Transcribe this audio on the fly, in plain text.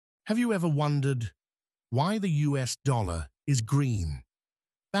Have you ever wondered why the US dollar is green?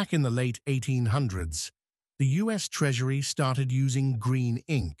 Back in the late 1800s, the US Treasury started using green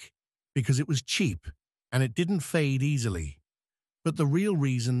ink because it was cheap and it didn't fade easily. But the real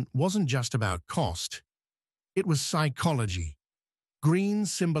reason wasn't just about cost. It was psychology. Green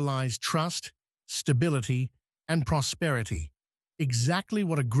symbolized trust, stability, and prosperity, exactly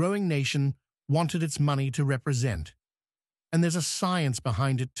what a growing nation wanted its money to represent. And there's a science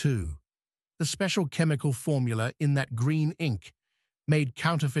behind it too. The special chemical formula in that green ink made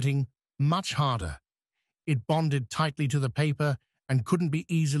counterfeiting much harder. It bonded tightly to the paper and couldn't be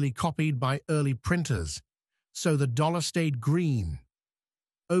easily copied by early printers, so the dollar stayed green.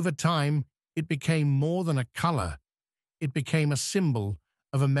 Over time, it became more than a color. It became a symbol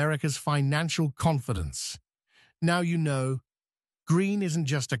of America's financial confidence. Now you know, green isn't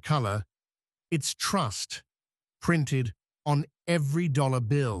just a color, it's trust, printed on every dollar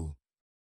bill.